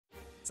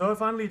So I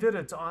finally did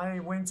it. I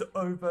went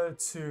over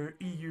to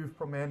EU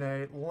from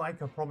NA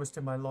like I promised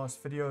in my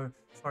last video.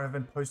 Sorry I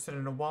haven't posted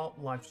in a while.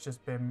 Life's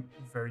just been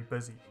very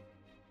busy.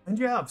 And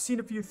yeah, I've seen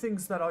a few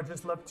things that I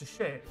just love to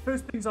share.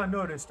 First things I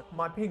noticed,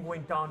 my ping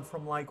went down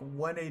from like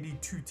 180,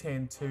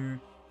 210 to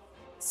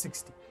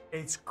 60.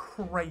 It's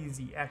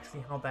crazy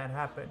actually how that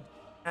happened.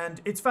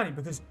 And it's funny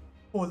because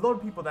for a lot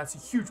of people that's a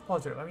huge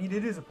positive. I mean,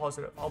 it is a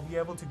positive. I'll be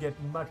able to get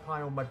much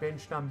higher on my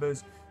bench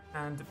numbers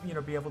and, you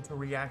know, be able to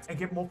react and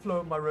get more flow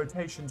in my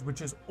rotations,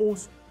 which is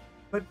awesome.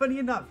 But funny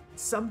enough,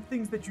 some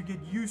things that you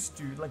get used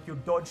to, like your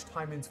dodge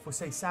timings for,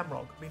 say,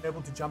 Samrock, being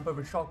able to jump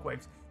over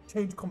shockwaves,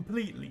 change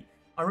completely.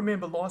 I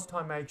remember last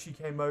time I actually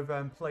came over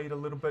and played a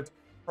little bit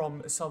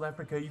from South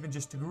Africa, even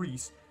just to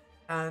Greece,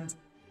 and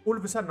all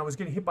of a sudden I was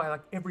getting hit by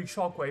like every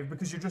shockwave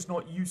because you're just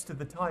not used to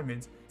the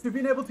timings. So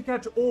being able to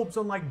catch orbs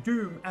on like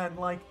Doom and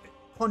like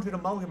Conjured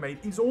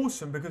Amalgamate is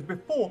awesome, because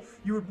before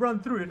you would run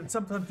through it and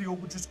sometimes the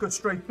orb would just go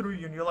straight through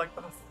you and you're like,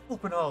 oh,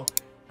 flipping hell.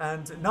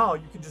 And now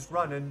you can just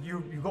run and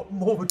you've got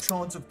more of a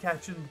chance of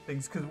catching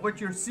things, because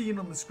what you're seeing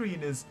on the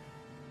screen is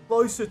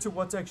closer to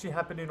what's actually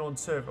happening on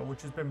server,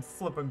 which has been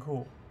flipping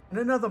cool. And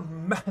another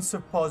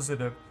massive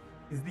positive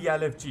is the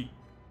LFG.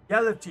 The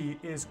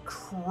LFG is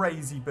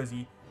crazy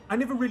busy. I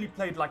never really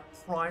played like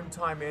prime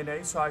time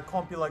NA, so I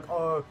can't be like,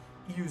 oh,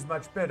 EU's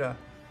much better.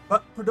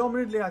 But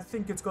predominantly, I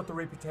think it's got the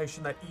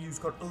reputation that EU's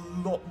got a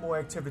lot more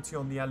activity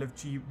on the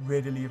LFG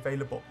readily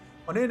available.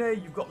 On NA,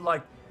 you've got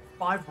like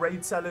 5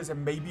 raid sellers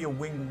and maybe a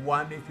wing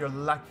 1 if you're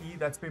lucky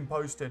that's been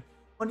posted.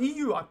 On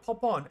EU, I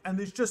pop on and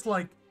there's just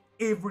like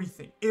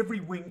everything,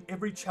 every wing,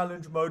 every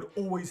challenge mode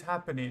always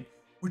happening,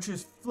 which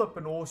is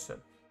flippin'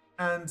 awesome.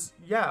 And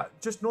yeah,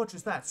 just not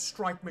just that,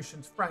 strike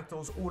missions,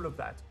 fractals, all of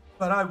that.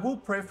 But I will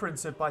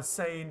preference it by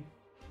saying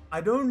I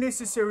don't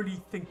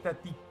necessarily think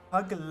that the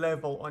pug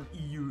level on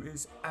EU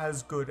is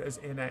as good as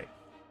NA,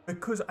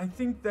 because I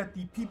think that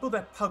the people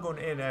that pug on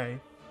NA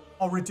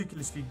are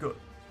ridiculously good.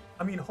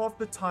 I mean, half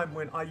the time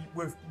when I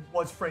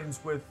was friends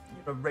with,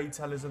 you know, raid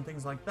sellers and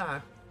things like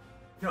that,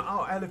 you know,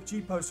 our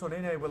LFG posts on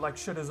NA were like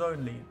shitters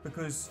only,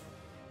 because,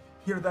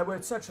 you know, they were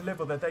at such a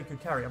level that they could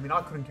carry. I mean,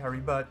 I couldn't carry,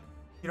 but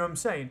you know what I'm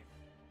saying?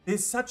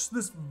 There's such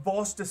this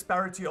vast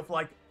disparity of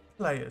like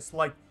players.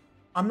 Like,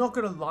 I'm not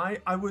gonna lie,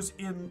 I was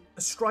in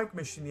a strike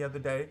mission the other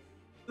day.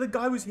 The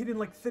guy was hitting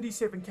like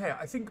 37k.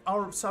 I think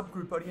our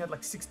subgroup only had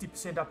like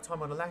 60%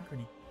 uptime on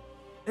Alacrity.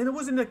 And it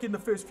wasn't like in the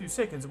first few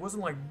seconds, it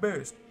wasn't like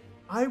burst.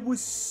 I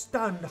was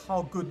stunned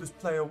how good this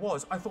player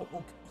was. I thought,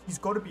 well, he's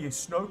got to be a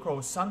Snowcrow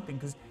or something,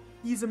 because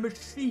he's a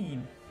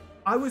machine.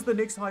 I was the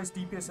next highest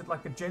DPS at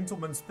like a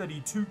gentleman's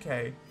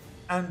 32k,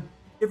 and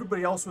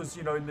everybody else was,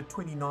 you know, in the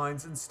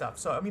 29s and stuff.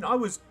 So, I mean, I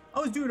was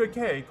doing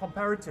okay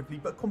comparatively,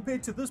 but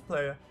compared to this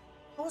player,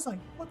 I was like,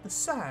 what the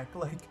sack?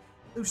 Like,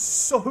 it was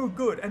so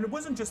good. And it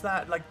wasn't just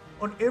that, like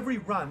on every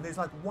run there's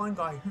like one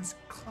guy who's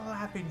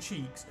clapping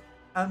cheeks,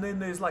 and then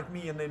there's like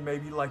me, and then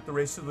maybe like the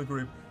rest of the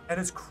group. And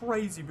it's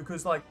crazy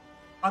because like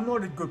I'm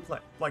not a good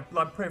player, like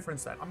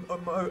preference that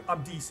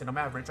I'm decent, I'm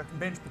average. I can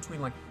bench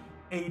between like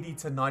 80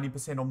 to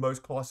 90% on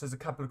most classes. A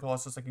couple of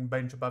classes I can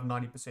bench above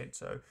 90%,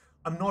 so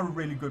I'm not a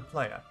really good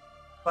player.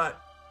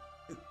 But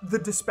the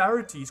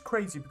disparity is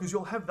crazy, because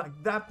you'll have like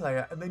that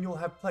player, and then you'll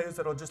have players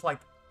that are just like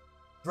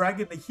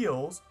dragging the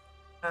heels.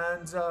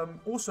 And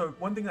also,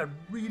 one thing that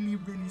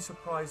really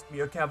surprised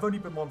me, okay, I've only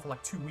been on for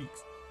like 2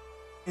 weeks,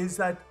 is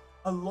that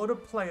a lot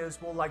of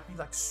players will like be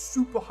like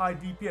super high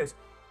DPS,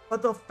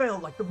 but they'll fail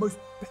like the most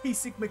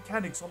basic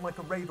mechanics on like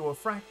a raid or a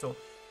fractal,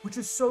 which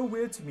is so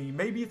weird to me.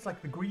 Maybe it's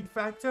like the greed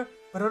factor,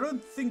 but I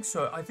don't think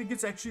so. I think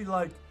it's actually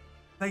like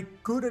they're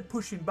good at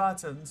pushing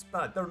buttons,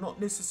 but they're not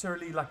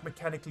necessarily like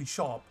mechanically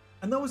sharp.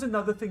 And that was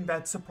another thing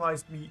that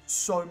surprised me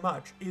so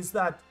much, is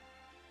that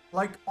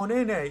like on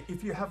NA,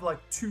 if you have like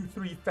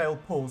 2-3 failed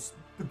pulls,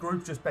 the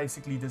group just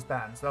basically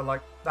disbands. They're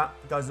like, that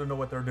guys don't know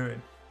what they're doing.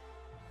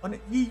 On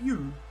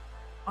EU,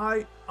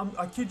 I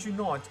kid you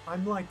not,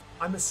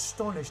 I'm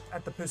astonished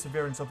at the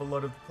perseverance of a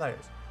lot of the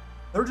players.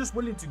 They're just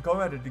willing to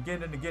go at it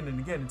again and again and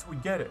again until we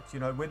get it.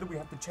 You know, whether we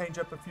have to change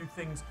up a few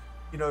things,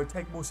 you know,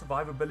 take more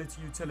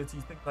survivability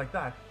utilities, things like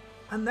that.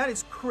 And that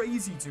is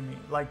crazy to me.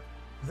 Like,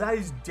 that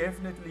has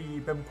definitely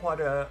been quite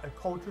a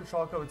culture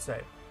shock, I would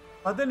say.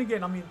 But then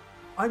again, I mean,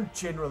 I'm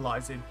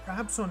generalizing.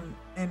 Perhaps on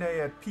NA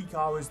at peak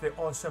hours there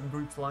are some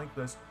groups like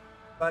this,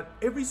 but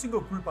every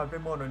single group I've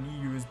been on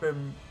EU has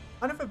been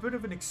kind of a bit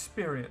of an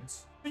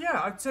experience. But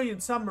yeah, I'd say in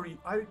summary,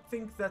 I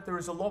think that there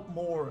is a lot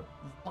more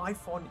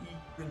life on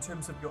EU in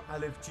terms of your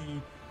LFG,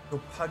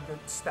 your pug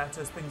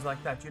status, things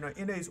like that. You know,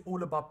 NA is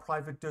all about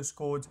private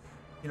discords.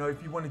 You know,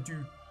 if you want to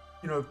do,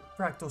 you know,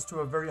 fractals to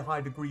a very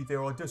high degree,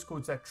 there are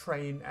discords that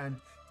train and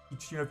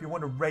teach. You know, if you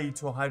want to raid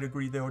to a high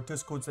degree, there are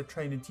discords that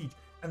train and teach.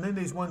 And then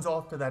there's ones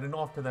after that and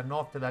after that and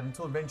after that,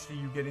 until eventually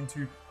you get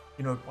into,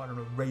 you know, I don't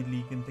know, Raid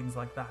League and things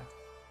like that.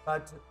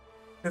 But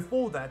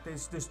before that,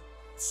 there's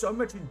so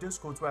much in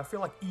Discords where I feel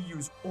like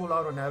EU's all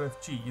out on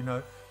LFG, you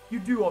know. You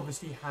do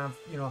obviously have,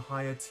 you know,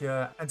 higher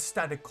tier and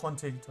static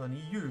content on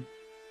EU,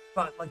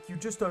 but like you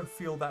just don't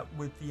feel that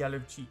with the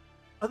LFG.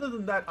 Other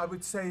than that, I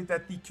would say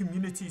that the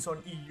communities on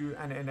EU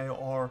and NA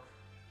are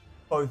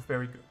both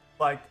very good.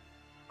 Like,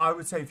 I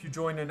would say if you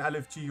join an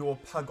LFG or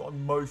Pug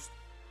on most,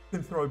 you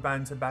can throw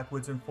banter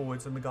backwards and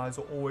forwards, and the guys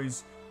are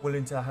always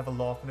willing to have a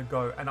laugh and a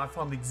go. And I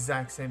found the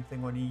exact same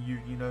thing on EU,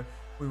 you know.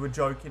 We were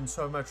joking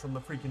so much on the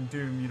freaking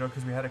Doom, you know,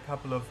 because we had a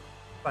couple of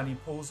funny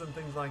pulls and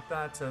things like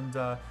that, and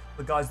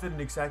the guys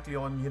didn't exactly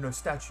on, you know,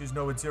 statues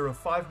know what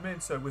 05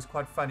 meant, so it was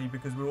quite funny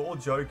because we were all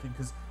joking,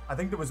 because I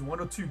think there was 1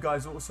 or 2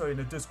 guys also in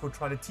a Discord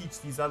trying to teach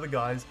these other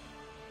guys.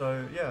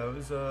 So yeah, it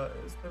was a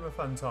bit of a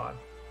fun time.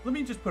 Let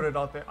me just put it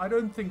out there, I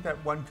don't think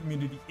that one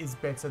community is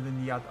better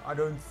than the other. I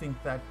don't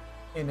think that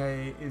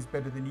NA is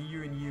better than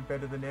EU and EU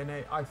better than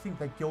NA. I think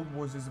that Guild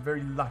Wars is a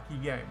very lucky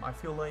game. I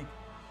feel like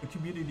the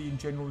community in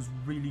general is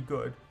really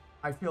good.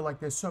 I feel like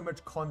there's so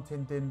much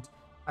content, and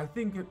I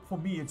think for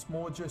me it's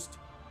more just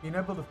being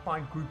able to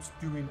find groups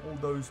doing all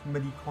those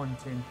mini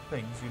content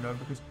things, you know,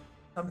 because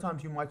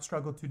sometimes you might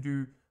struggle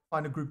to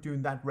find a group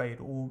doing that raid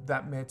or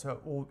that meta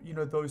or, you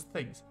know, those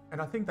things.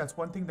 And I think that's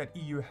one thing that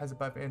EU has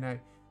above NA.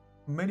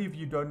 Many of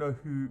you don't know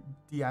who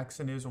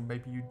Deaxon is, or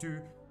maybe you do.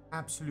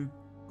 Absolute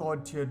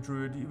god tier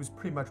druid. He was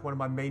pretty much one of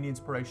my main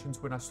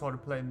inspirations when I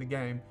started playing the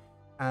game.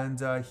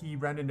 And he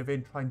ran an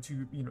event trying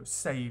to, you know,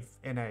 save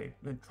NA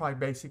and try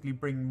basically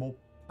bring more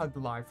Pug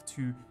life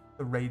to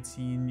the raid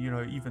scene, you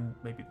know, even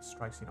maybe the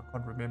strike scene. I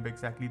can't remember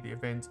exactly the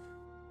event.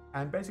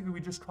 And basically we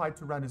just tried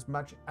to run as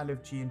much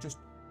LFG and just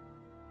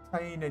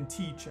train and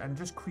teach and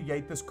just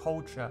create this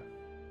culture.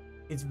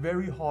 It's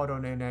very hard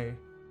on NA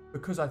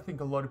because I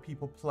think a lot of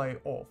people play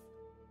off.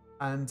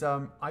 And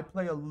I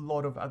play a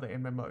lot of other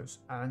MMOs,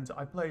 and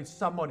I play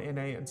some on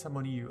NA and some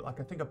on EU. Like,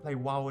 I think I play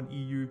WoW on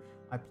EU,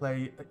 I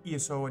play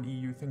ESO on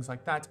EU, things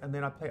like that. And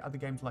then I play other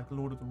games like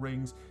Lord of the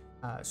Rings,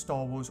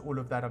 Star Wars, all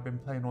of that I've been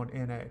playing on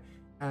NA.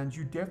 And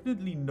you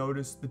definitely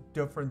notice the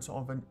difference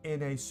of an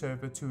NA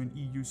server to an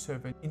EU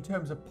server in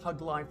terms of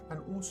Pug life,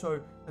 and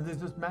also, and there's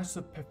this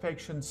massive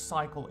perfection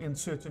cycle in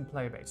certain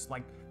player base.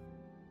 Like,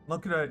 I'm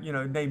not gonna, you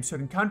know, name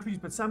certain countries,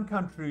 but some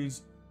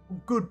countries,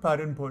 good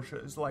button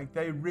pushers, like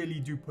they really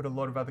do put a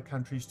lot of other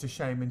countries to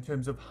shame in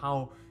terms of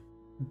how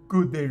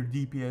good their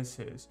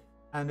DPS is.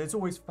 And it's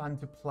always fun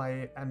to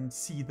play and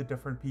see the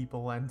different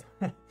people and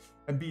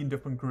and be in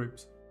different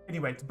groups.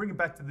 Anyway, to bring it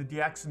back to the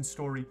Deaxon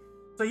story,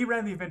 so he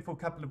ran the event for a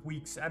couple of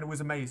weeks and it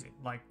was amazing.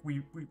 Like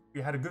we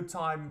had a good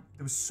time.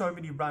 There was so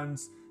many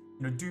runs,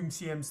 you know, Doom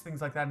CMs,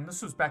 things like that. And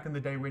this was back in the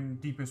day when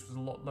DPS was a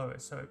lot lower.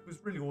 So it was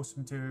really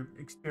awesome to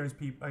experience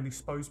people and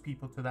expose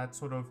people to that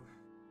sort of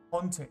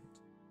content.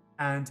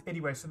 And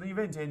anyway, so the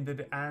event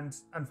ended, and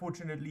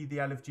unfortunately the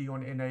LFG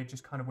on NA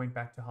just kind of went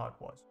back to how it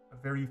was.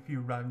 Very few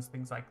runs,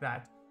 things like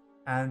that.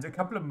 And a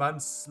couple of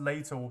months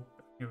later, or,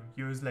 you know,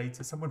 years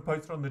later, someone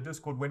posted on the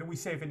Discord, when are we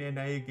saving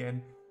NA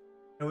again?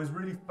 It was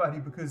really funny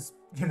because,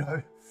 you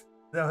know,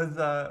 there was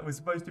it was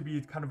supposed to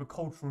be kind of a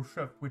cultural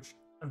shift, which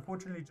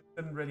unfortunately just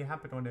didn't really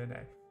happen on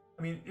NA.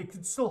 I mean, it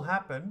could still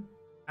happen,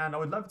 and I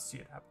would love to see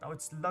it happen. I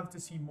would love to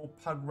see more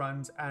Pug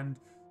runs and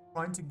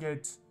trying to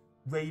get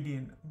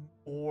raiding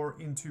more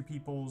into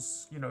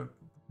people's, you know,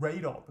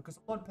 radar, because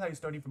a lot of players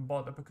don't even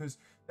bother because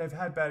they've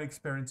had bad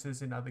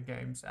experiences in other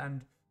games.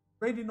 And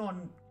raiding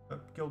on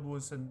Guild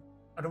Wars, and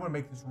I don't want to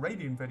make this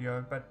raiding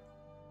video, but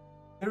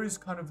there is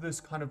kind of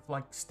this kind of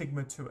like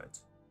stigma to it.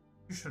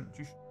 You shouldn't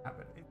have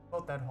it. It's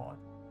not that hard.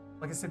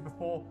 Like I said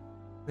before,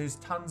 there's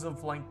tons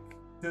of like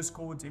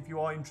Discords if you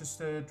are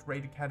interested.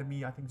 Raid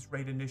Academy, I think it's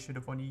Raid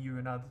Initiative on EU,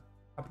 and a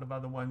couple of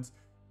other ones.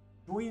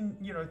 Join,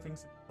 you know,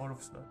 things a lot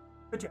of stuff.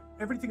 But yeah,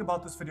 everything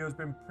about this video has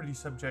been pretty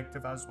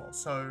subjective as well.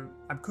 So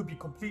I could be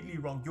completely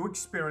wrong. Your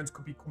experience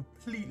could be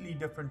completely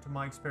different to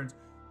my experience.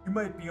 You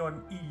might be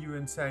on EU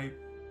and say,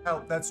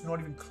 hell, that's not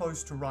even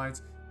close to right.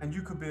 And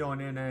you could be on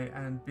NA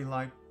and be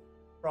like,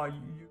 bro,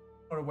 you're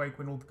not awake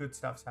when all the good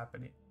stuff's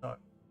happening. So,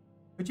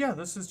 but yeah,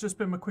 this has just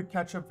been a quick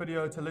catch-up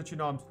video to let you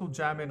know I'm still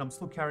jamming. I'm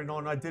still carrying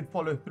on. I did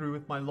follow through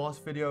with my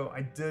last video.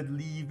 I did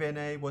leave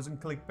NA, wasn't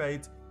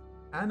clickbait.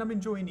 And I'm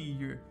enjoying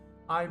EU.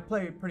 I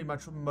play pretty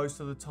much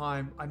most of the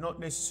time. I'm not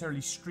necessarily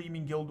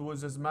streaming Guild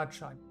Wars as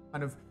much. I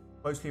kind of,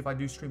 mostly if I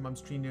do stream, I'm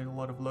streaming a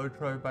lot of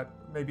Lotro, but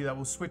maybe that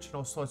will switch and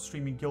I'll start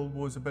streaming Guild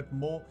Wars a bit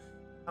more.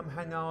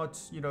 Hangout,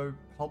 you know,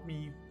 help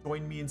me,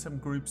 join me in some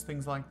groups,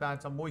 things like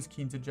that. I'm always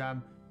keen to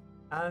jam.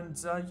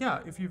 And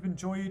yeah, if you've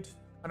enjoyed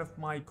kind of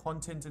my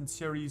content and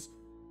series,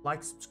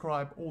 like,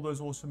 subscribe, all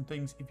those awesome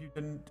things. If you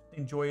didn't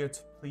enjoy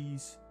it,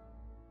 please,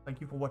 thank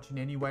you for watching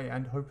anyway,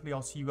 and hopefully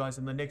I'll see you guys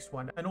in the next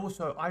one. And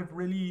also, I've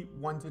really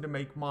wanted to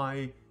make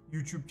my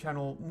YouTube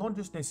channel not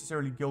just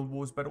necessarily Guild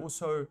Wars, but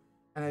also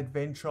an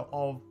adventure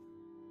of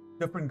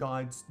different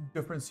guides,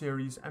 different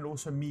series, and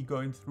also me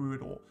going through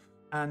it all.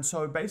 And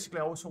so basically,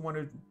 I also want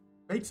to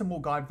make some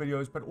more guide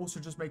videos, but also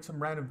just make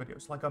some random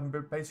videos. Like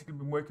I've basically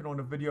been working on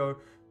a video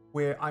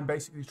where I'm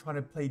basically trying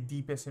to play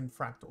DPS in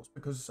Fractals,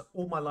 because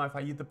all my life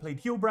I either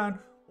played Healbrand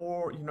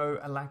or, you know,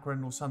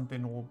 Alacran or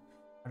something, or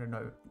I don't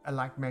know,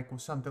 a Mech or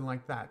something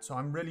like that. So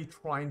I'm really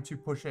trying to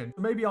push in.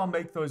 So maybe I'll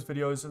make those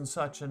videos and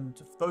such. And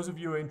if those of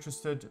you are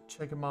interested,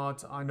 check them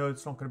out. I know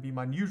it's not going to be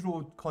my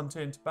usual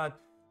content,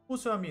 but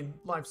Also, I mean,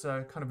 life's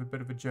kind of a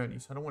bit of a journey,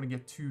 so I don't want to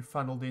get too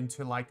funneled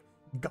into like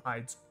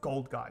guides,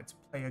 gold guides,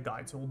 player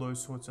guides, all those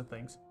sorts of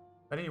things.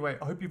 But anyway,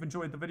 I hope you've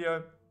enjoyed the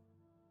video.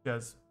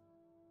 Cheers.